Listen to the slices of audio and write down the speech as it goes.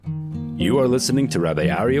You are listening to Rabbi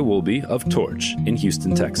Aryeh Wolbe of Torch in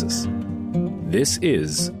Houston, Texas. This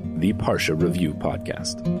is the Parsha Review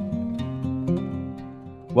Podcast.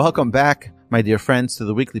 Welcome back, my dear friends, to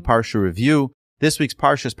the weekly Parsha Review. This week's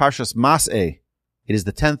Parsha is Parshas Masei. It is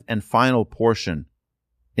the 10th and final portion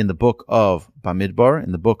in the book of Bamidbar,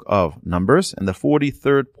 in the book of Numbers, and the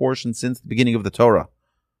 43rd portion since the beginning of the Torah.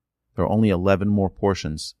 There are only 11 more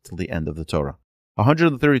portions till the end of the Torah.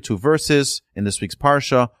 132 verses in this week's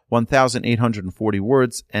Parsha, 1,840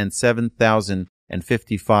 words, and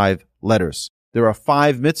 7,055 letters. There are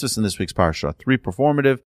 5 mitzvahs in this week's Parsha, 3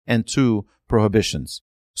 performative and 2 prohibitions.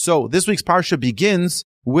 So this week's Parsha begins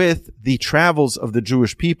with the travels of the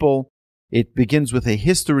Jewish people. It begins with a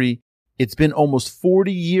history. It's been almost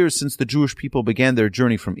 40 years since the Jewish people began their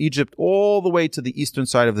journey from Egypt all the way to the eastern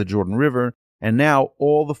side of the Jordan River, and now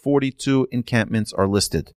all the 42 encampments are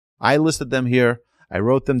listed. I listed them here. I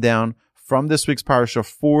wrote them down from this week's Parsha,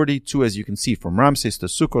 42, as you can see, from Ramses to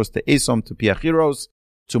Sukkos to Esom to Piachiros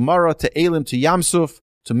to Mara to Elim to Yamsuf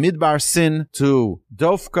to Midbar Sin to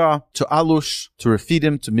Dofka to Alush to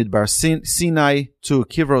Rephidim to Midbar Sinai to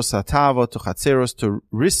Kivros Hatava to Chatzeros to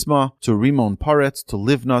Risma to Rimon Paretz to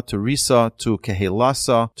Livna to Risa to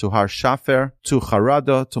Kehelasa to Har Shafer to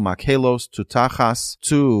Harada to Makhelos to Tachas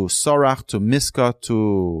to Sorach to Miska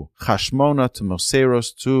to Chashmona to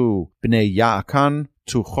Moseros to Bnei Ya'akan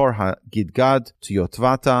to Chor HaGidgad, to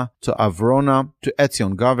Yotvata, to Avrona, to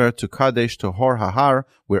Etzion Gaver, to Kadesh, to Hor HaHar,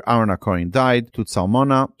 where Aaron HaKohen died, to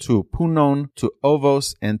Tzalmona, to Punon, to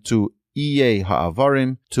Ovos, and to Iye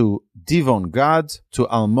HaAvarim, to Divon Gad, to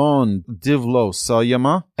Almon Divlo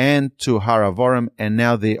Salyama, and to Haravarim, and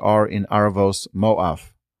now they are in Aravos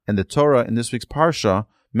Moav. And the Torah in this week's Parsha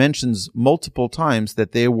mentions multiple times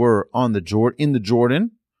that they were in the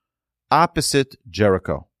Jordan, opposite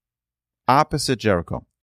Jericho. Opposite Jericho.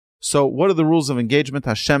 So what are the rules of engagement?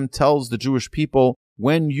 Hashem tells the Jewish people,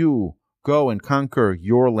 when you go and conquer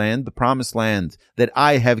your land, the promised land that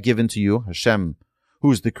I have given to you, Hashem,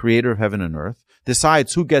 who is the creator of heaven and earth,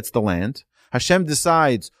 decides who gets the land. Hashem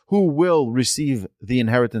decides who will receive the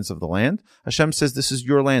inheritance of the land. Hashem says, this is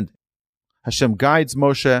your land. Hashem guides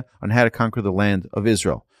Moshe on how to conquer the land of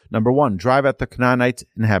Israel. Number 1, drive out the Canaanite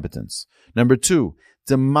inhabitants. Number 2,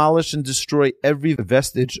 demolish and destroy every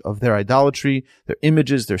vestige of their idolatry, their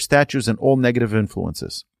images, their statues, and all negative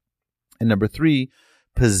influences. And number 3,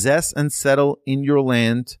 possess and settle in your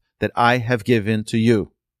land that I have given to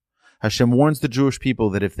you. Hashem warns the Jewish people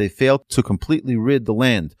that if they fail to completely rid the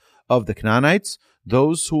land of the Canaanites,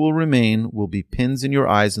 those who will remain will be pins in your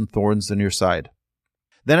eyes and thorns in your side.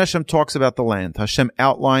 Then Hashem talks about the land. Hashem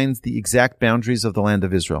outlines the exact boundaries of the land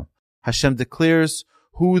of Israel. Hashem declares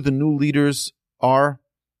who the new leaders are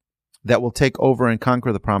that will take over and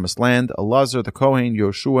conquer the promised land: Elazar, the Kohen,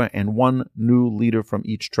 Yoshua, and 1 new leader from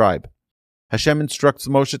each tribe. Hashem instructs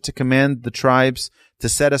Moshe to command the tribes to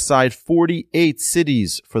set aside 48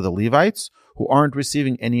 cities for the Levites who aren't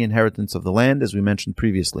receiving any inheritance of the land, as we mentioned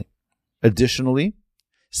previously. Additionally,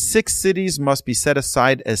 6 cities must be set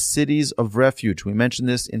aside as cities of refuge. We mentioned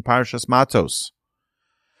this in Parshas Matos.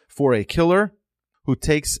 For a killer who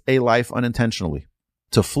takes a life unintentionally,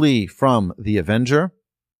 to flee from the avenger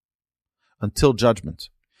until judgment.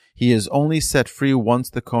 He is only set free once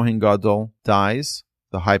the Kohen Gadol dies,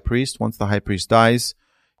 the high priest. Once the high priest dies,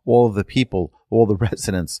 all of the people, all the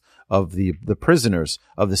residents of the prisoners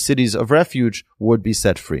of the cities of refuge would be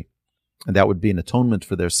set free. And that would be an atonement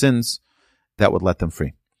for their sins. That would let them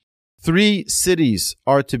free. 3 cities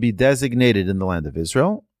are to be designated in the land of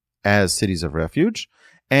Israel as cities of refuge,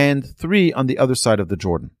 and 3 on the other side of the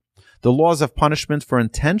Jordan. The laws of punishment for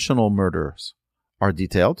intentional murders are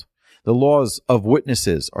detailed. The laws of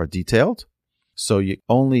witnesses are detailed. So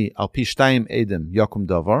only al pi shtayim edim yakum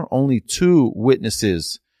davar, only 2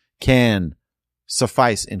 witnesses can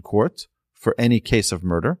suffice in court for any case of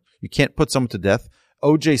murder. You can't put someone to death.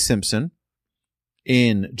 O.J. Simpson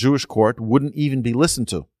in Jewish court wouldn't even be listened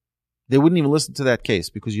to. They wouldn't even listen to that case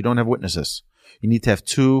because you don't have witnesses. You need to have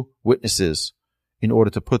 2 witnesses in order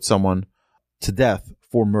to put someone to death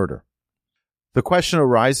for murder. The question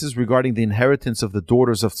arises regarding the inheritance of the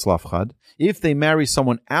daughters of Tzlafchad. If they marry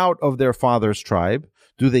someone out of their father's tribe,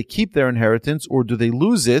 do they keep their inheritance or do they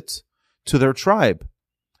lose it to their tribe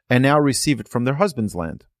and now receive it from their husband's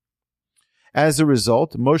land? As a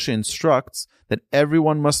result, Moshe instructs that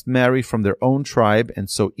everyone must marry from their own tribe, and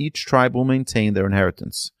so each tribe will maintain their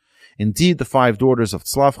inheritance. Indeed, the 5 daughters of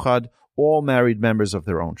Tzlafchad all married members of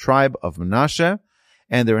their own tribe of Menashe,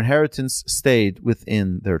 and their inheritance stayed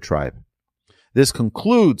within their tribe. This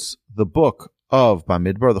concludes the book of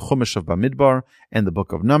Bamidbar, the Chumash of Bamidbar, and the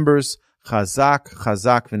book of Numbers. Chazak,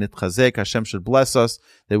 chazak v'nitchazek. Hashem should bless us,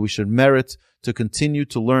 that we should merit to continue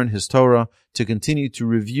to learn His Torah, to continue to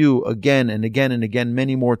review again and again and again,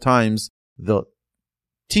 many more times, the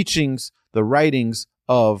teachings, the writings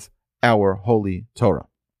of our holy Torah.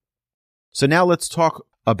 So now let's talk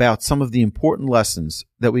about some of the important lessons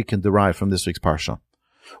that we can derive from this week's Parsha.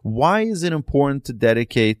 Why is it important to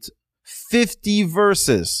dedicate 50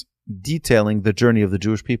 verses detailing the journey of the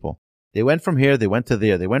Jewish people? They went from here, they went to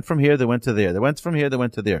there. They went from here, they went to there. They went from here, they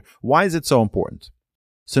went to there. Why is it so important?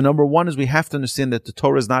 So number one is we have to understand that the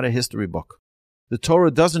Torah is not a history book. The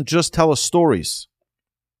Torah doesn't just tell us stories.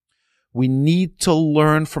 We need to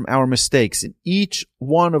learn from our mistakes. In each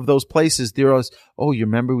one of those places, there is, oh, you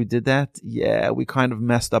remember we did that? Yeah, we kind of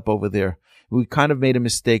messed up over there. We kind of made a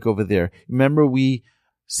mistake over there. Remember we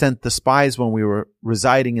sent the spies when we were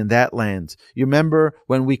residing in that land. You remember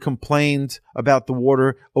when we complained about the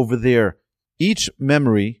water over there. Each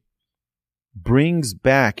memory brings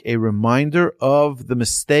back a reminder of the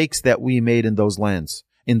mistakes that we made in those lands,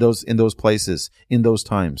 in those places, in those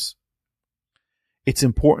times. It's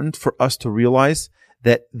important for us to realize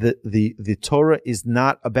that the Torah is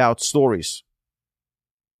not about stories.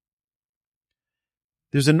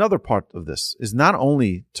 There's another part of this, is not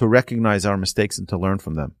only to recognize our mistakes and to learn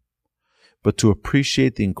from them, but to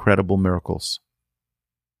appreciate the incredible miracles.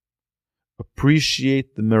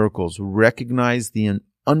 Appreciate the miracles. Recognize the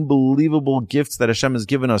unbelievable gifts that Hashem has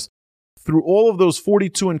given us through all of those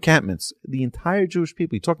 42 encampments. The entire Jewish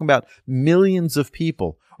people, you're talking about millions of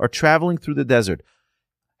people, are traveling through the desert.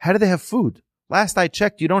 How do they have food? Last I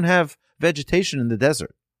checked, you don't have vegetation in the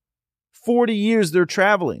desert. 40 years they're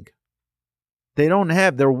traveling.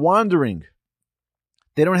 They're wandering.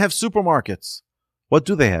 They don't have supermarkets. What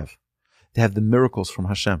do they have? They have the miracles from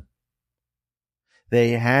Hashem.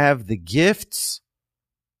 They have the gifts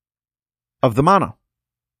of the manna.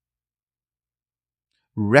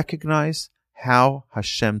 Recognize how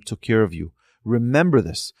Hashem took care of you. Remember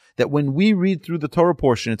this, that when we read through the Torah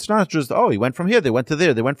portion, it's not just, oh, he went from here, they went to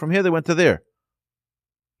there, they went from here, they went to there.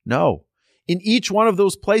 No. In each one of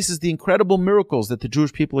those places, the incredible miracles that the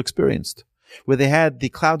Jewish people experienced, where they had the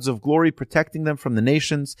clouds of glory protecting them from the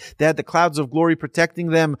nations, they had the clouds of glory protecting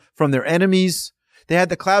them from their enemies, they had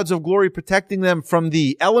the clouds of glory protecting them from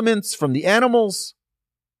the elements, from the animals.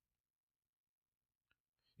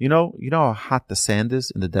 You know how hot the sand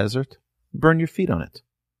is in the desert? Burn your feet on it.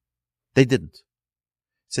 They didn't.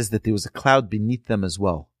 It says that there was a cloud beneath them as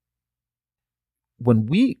well. When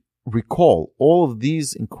we recall all of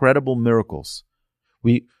these incredible miracles,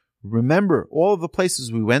 we remember all of the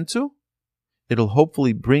places we went to, it'll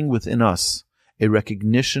hopefully bring within us a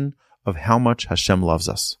recognition of how much Hashem loves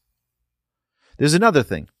us. There's another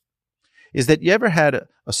thing, is that you ever had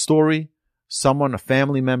a story, someone, a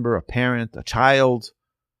family member, a parent, a child,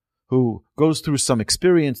 who goes through some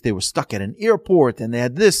experience, they were stuck at an airport and they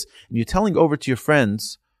had this, and you're telling over to your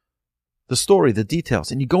friends the story, the details,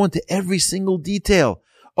 and you go into every single detail.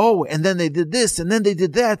 Oh, and then they did this, and then they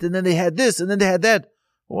did that, and then they had this, and then they had that.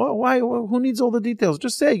 Why? Who needs all the details?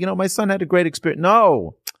 Just say, my son had a great experience.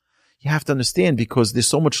 No, you have to understand, because there's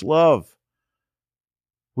so much love.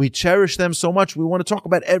 We cherish them so much. We want to talk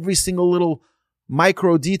about every single little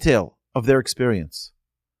micro detail of their experience.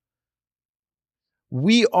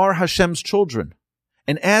 We are Hashem's children.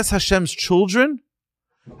 And as Hashem's children,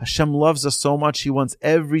 Hashem loves us so much, He wants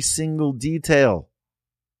every single detail.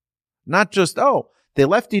 Not just, they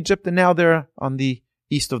left Egypt and now they're on the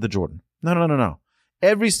east of the Jordan. No.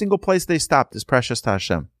 Every single place they stopped is precious to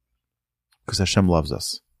Hashem, because Hashem loves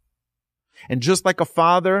us. And just like a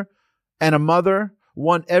father and a mother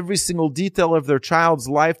want every single detail of their child's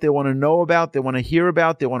life, they want to know about, they want to hear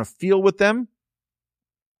about, they want to feel with them,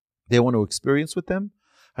 they want to experience with them.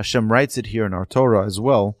 Hashem writes it here in our Torah as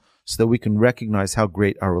well, so that we can recognize how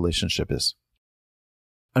great our relationship is.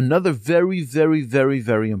 Another very, very, very,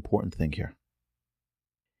 very important thing here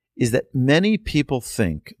is that many people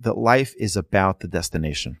think that life is about the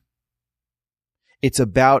destination. It's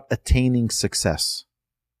about attaining success.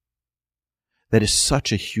 That is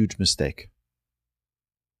such a huge mistake.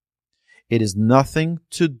 It is nothing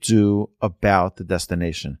to do about the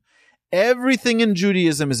destination. Everything in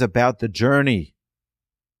Judaism is about the journey.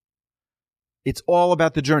 It's all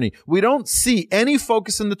about the journey. We don't see any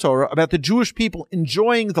focus in the Torah about the Jewish people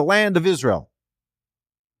enjoying the land of Israel.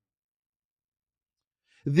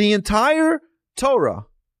 The entire Torah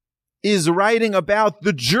is writing about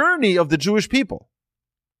the journey of the Jewish people.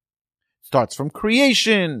 It starts from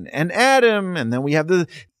creation and Adam, and then we have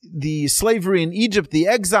the slavery in Egypt, the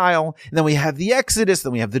exile, and then we have the Exodus,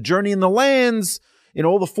 then we have the journey in the lands, in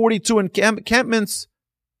all the 42 encampments.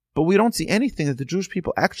 But we don't see anything that the Jewish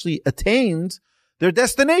people actually attained their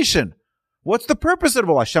destination. What's the purpose of it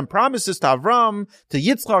all? Hashem promises to Avram, to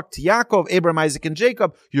Yitzchak, to Yaakov, Abraham, Isaac, and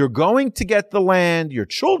Jacob, you're going to get the land, your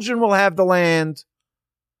children will have the land.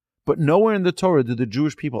 But nowhere in the Torah do the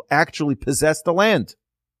Jewish people actually possess the land.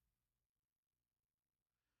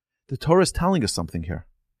 The Torah is telling us something here.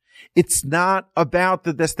 It's not about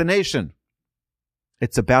the destination.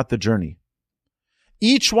 It's about the journey.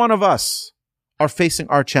 Each one of us are facing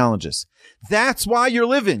our challenges. That's why you're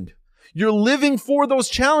living. You're living for those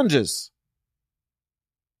challenges.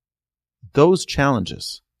 Those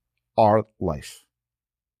challenges are life.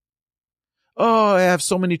 Oh, I have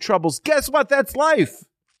so many troubles. Guess what? That's life.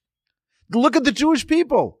 Look at the Jewish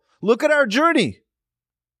people. Look at our journey.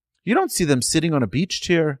 You don't see them sitting on a beach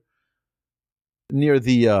chair near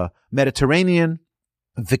the Mediterranean,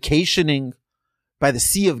 vacationing by the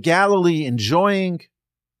Sea of Galilee, enjoying.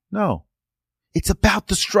 No, it's about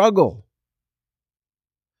the struggle.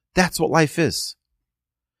 That's what life is.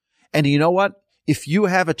 And you know what? If you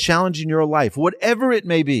have a challenge in your life, whatever it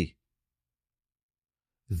may be,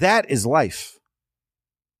 that is life.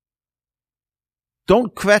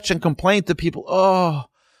 Don't kvetch and complain to people, oh,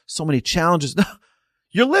 so many challenges. No,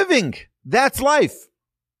 you're living. That's life.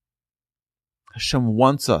 Hashem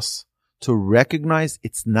wants us to recognize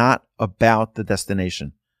it's not about the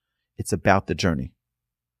destination. It's about the journey.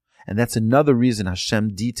 And that's another reason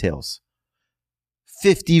Hashem details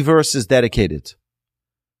 50 verses dedicated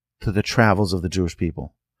to the travels of the Jewish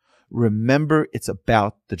people. Remember, it's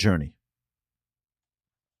about the journey.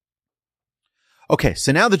 Okay,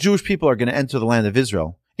 so now the Jewish people are going to enter the land of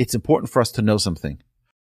Israel. It's important for us to know something.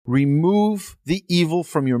 Remove the evil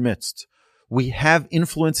from your midst. We have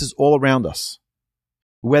influences all around us.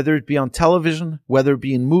 Whether it be on television, whether it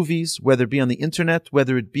be in movies, whether it be on the internet,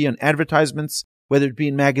 whether it be on advertisements, whether it be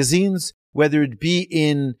in magazines, whether it be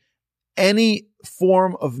in any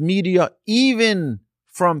form of media, even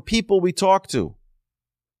from people we talk to,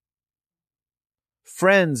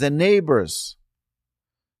 friends and neighbors.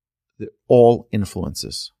 They're all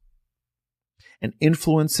influences. And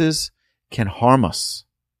influences can harm us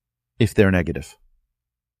if they're negative.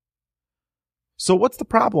 So what's the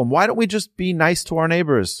problem? Why don't we just be nice to our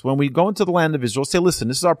neighbors? When we go into the land of Israel, say, listen,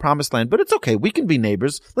 this is our promised land, but it's okay. We can be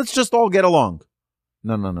neighbors. Let's just all get along.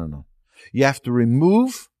 No. You have to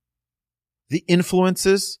remove the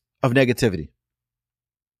influences of negativity.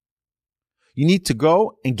 You need to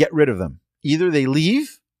go and get rid of them. Either they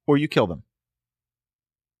leave or you kill them.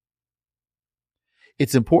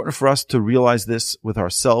 It's important for us to realize this with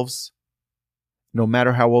ourselves, no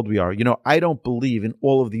matter how old we are. You know, I don't believe in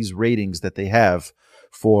all of these ratings that they have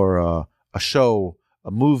for a show, a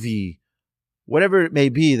movie, whatever it may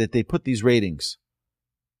be that they put these ratings.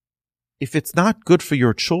 If it's not good for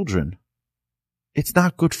your children, it's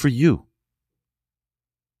not good for you.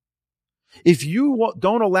 If you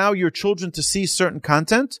don't allow your children to see certain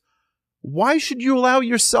content, why should you allow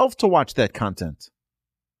yourself to watch that content?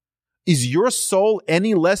 Is your soul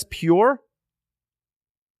any less pure?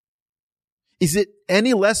 Is it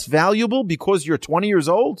any less valuable because you're 20 years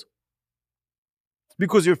old?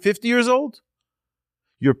 Because you're 50 years old?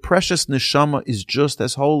 Your precious neshama is just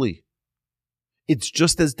as holy. It's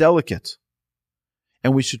just as delicate.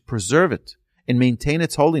 And we should preserve it and maintain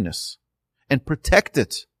its holiness and protect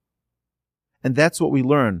it. And that's what we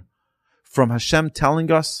learn from Hashem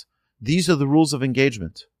telling us these are the rules of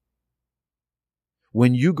engagement.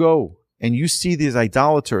 When you go and you see these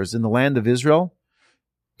idolaters in the land of Israel,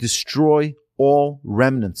 destroy all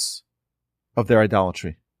remnants of their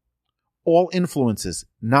idolatry. All influences,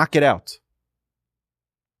 knock it out.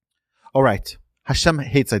 All right, Hashem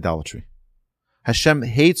hates idolatry. Hashem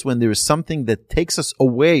hates when there is something that takes us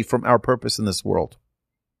away from our purpose in this world.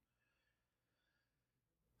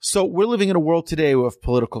 So we're living in a world today of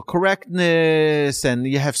political correctness, and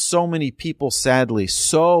you have so many people, sadly,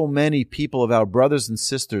 so many people of our brothers and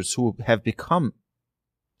sisters who have become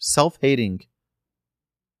self-hating,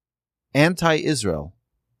 anti-Israel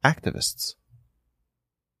activists.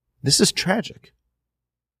 This is tragic.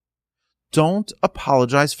 Don't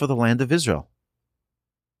apologize for the land of Israel.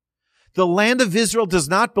 The land of Israel does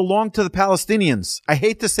not belong to the Palestinians. I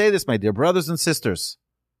hate to say this, my dear brothers and sisters.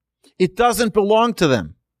 It doesn't belong to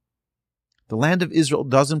them. The land of Israel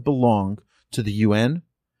doesn't belong to the UN,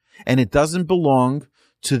 and it doesn't belong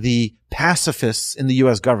to the pacifists in the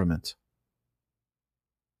U.S. government.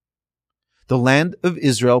 The land of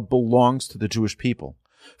Israel belongs to the Jewish people.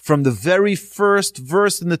 From the very first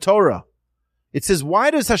verse in the Torah, it says,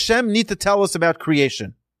 why does Hashem need to tell us about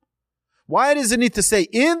creation? Why does it need to say,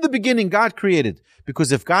 in the beginning God created?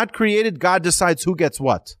 Because if God created, God decides who gets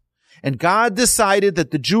what. And God decided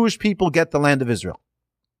that the Jewish people get the land of Israel.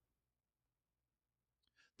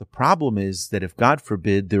 The problem is that if, God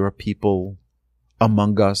forbid, there are people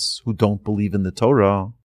among us who don't believe in the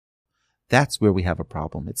Torah, that's where we have a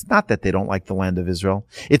problem. It's not that they don't like the land of Israel.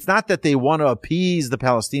 It's not that they want to appease the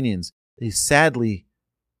Palestinians. They sadly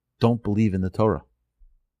don't believe in the Torah.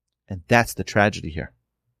 And that's the tragedy here.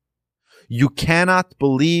 You cannot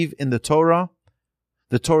believe in the Torah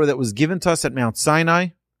that was given to us at Mount Sinai,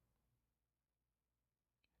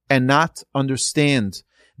 and not understand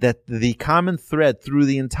that the common thread through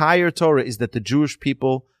the entire Torah is that the Jewish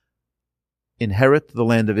people inherit the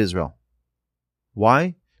land of Israel.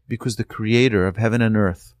 Why? Because the Creator of heaven and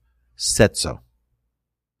earth said so.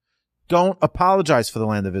 Don't apologize for the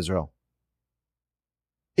land of Israel.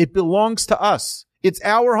 It belongs to us. It's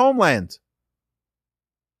our homeland.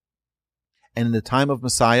 And in the time of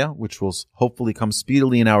Messiah, which will hopefully come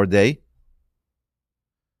speedily in our day,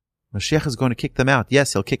 Mashiach is going to kick them out.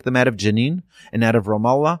 Yes, he'll kick them out of Jenin and out of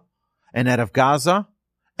Ramallah and out of Gaza,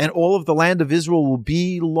 and all of the land of Israel will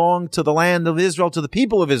belong to the land of Israel, to the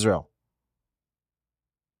people of Israel.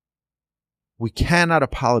 We cannot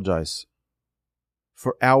apologize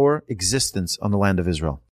for our existence on the land of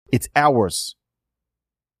Israel. It's ours.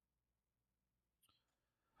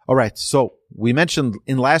 All right, so we mentioned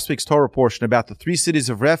in last week's Torah portion about the 3 cities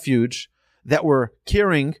of refuge that were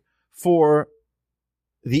caring for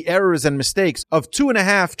the errors and mistakes of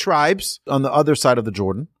 2.5 tribes on the other side of the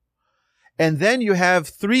Jordan. And then you have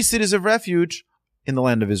 3 cities of refuge in the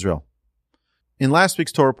land of Israel. In last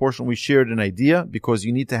week's Torah portion, we shared an idea because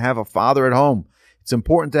you need to have a father at home. It's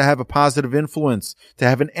important to have a positive influence, to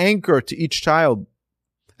have an anchor to each child.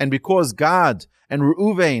 And because God and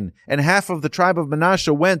Reuven and half of the tribe of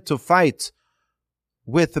Manasseh went to fight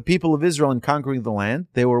with the people of Israel in conquering the land,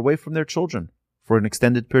 they were away from their children for an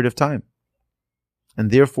extended period of time. And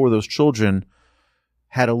therefore, those children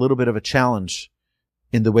had a little bit of a challenge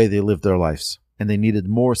in the way they lived their lives. And they needed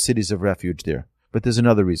more cities of refuge there. But there's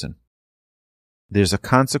another reason. There's a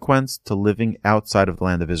consequence to living outside of the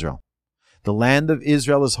land of Israel. The land of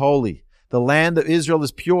Israel is holy. The land of Israel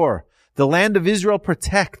is pure. The land of Israel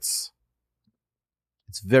protects.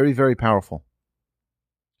 It's very, very powerful.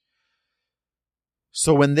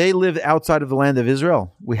 So when they live outside of the land of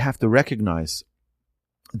Israel, we have to recognize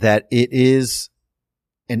that it is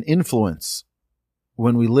an influence.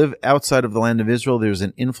 When we live outside of the land of Israel, there's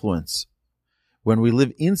an influence. When we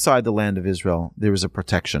live inside the land of Israel, there is a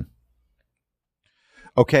protection.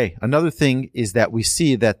 Okay, another thing is that we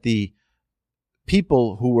see that the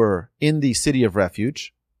people who were in the city of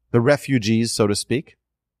refuge, the refugees, so to speak,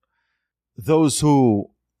 those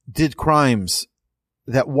who did crimes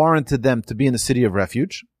that warranted them to be in the city of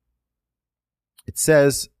refuge, it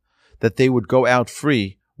says that they would go out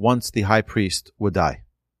free once the high priest would die.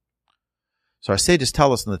 So our sages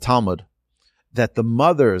tell us in the Talmud that the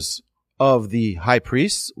mothers of the high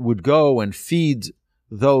priests would go and feed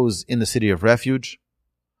those in the city of refuge,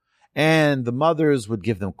 and the mothers would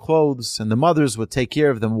give them clothes, and the mothers would take care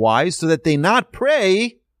of them. Why? So that they not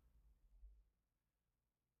pray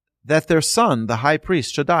that their son, the high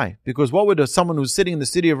priest, should die. Because what would someone who's sitting in the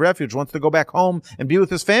city of refuge wants to go back home and be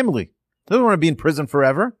with his family? They don't want to be in prison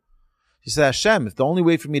forever. He said, Hashem, if the only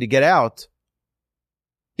way for me to get out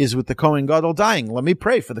is with the Kohen Gadol dying, let me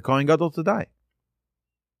pray for the Kohen Gadol to die.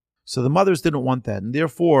 So the mothers didn't want that, and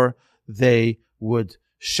therefore they would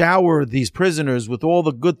shower these prisoners with all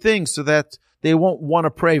the good things so that they won't want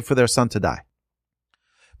to pray for their son to die.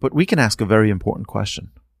 But we can ask a very important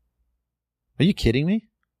question. Are you kidding me?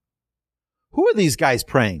 Who are these guys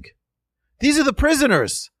praying? These are the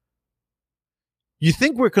prisoners. You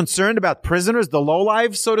think we're concerned about prisoners, the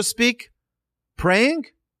lowlives, so to speak, praying?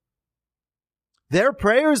 Their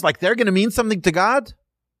prayers, like they're going to mean something to God?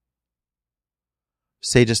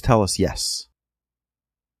 Sages tell us yes.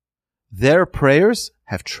 Their prayers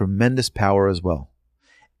have tremendous power as well.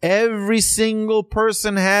 Every single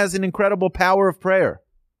person has an incredible power of prayer.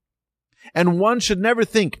 And one should never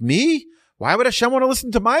think, me? Why would Hashem want to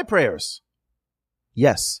listen to my prayers?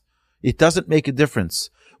 Yes, it doesn't make a difference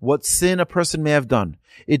what sin a person may have done.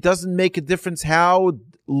 It doesn't make a difference how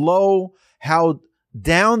low, how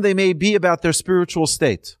down they may be about their spiritual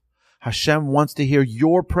state. Hashem wants to hear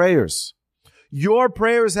your prayers. Your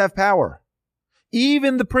prayers have power.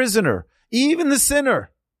 Even the prisoner, even the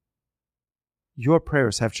sinner. Your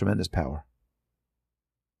prayers have tremendous power.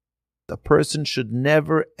 A person should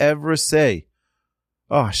never, ever say,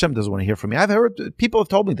 oh, Hashem doesn't want to hear from me. I've heard, people have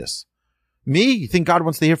told me this. Me? You think God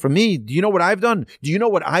wants to hear from me? Do you know what I've done? Do you know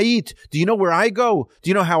what I eat? Do you know where I go? Do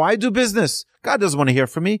you know how I do business? God doesn't want to hear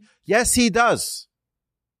from me. Yes, He does.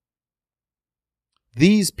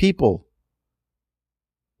 These people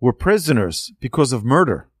were prisoners because of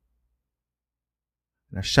murder.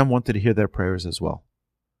 And Hashem wanted to hear their prayers as well.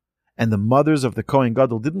 And the mothers of the Kohen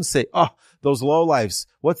Gadol didn't say, those lowlifes,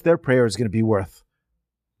 what's their prayers going to be worth?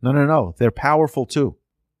 No. They're powerful too.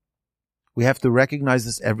 We have to recognize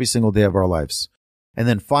this every single day of our lives. And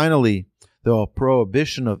then finally, the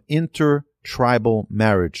prohibition of intertribal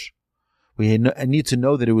marriage. We need to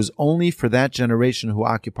know that it was only for that generation who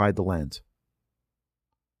occupied the land,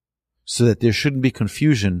 so that there shouldn't be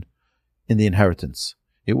confusion in the inheritance.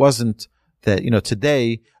 It wasn't that,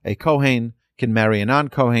 today a Kohen can marry a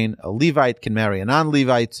non-Kohen, a Levite can marry a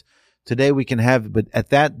non-Levite. Today we can have, but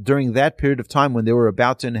during that period of time when they were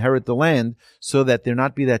about to inherit the land, so that there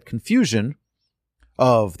not be that confusion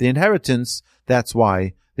of the inheritance, that's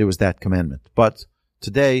why there was that commandment. But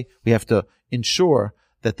today we have to ensure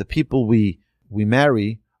that the people we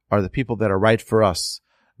marry are the people that are right for us.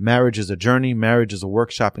 Marriage is a journey. Marriage is a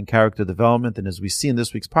workshop in character development. And as we see in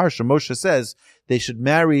this week's Parsha, Moshe says they should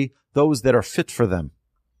marry those that are fit for them.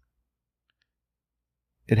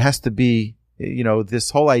 It has to be,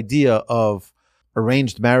 this whole idea of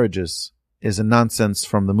arranged marriages is a nonsense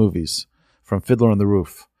from the movies, from Fiddler on the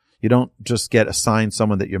Roof. You don't just get assigned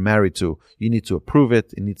someone that you're married to. You need to approve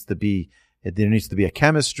it. There needs to be a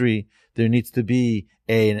chemistry. There needs to be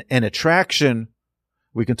an attraction.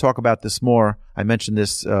 We can talk about this more. I mentioned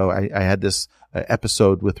this. I had this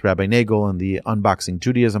episode with Rabbi Nagel in the Unboxing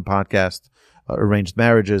Judaism podcast, Arranged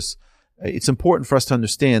Marriages. It's important for us to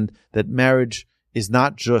understand that marriage is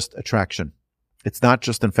not just attraction. It's not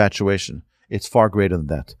just infatuation. It's far greater than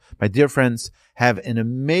that. My dear friends, have an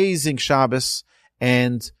amazing Shabbos,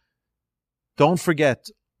 and don't forget,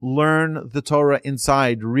 learn the Torah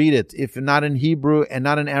inside. Read it. If not in Hebrew and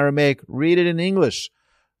not in Aramaic, read it in English.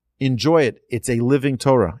 Enjoy it. It's a living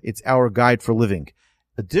Torah. It's our guide for living.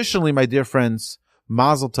 Additionally, my dear friends,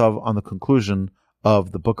 Mazel Tov on the conclusion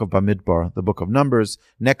of the book of Bamidbar, the book of Numbers.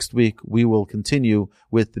 Next week, we will continue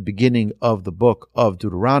with the beginning of the book of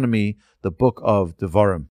Deuteronomy, the book of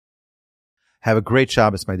Devarim. Have a great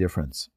Shabbos, my dear friends.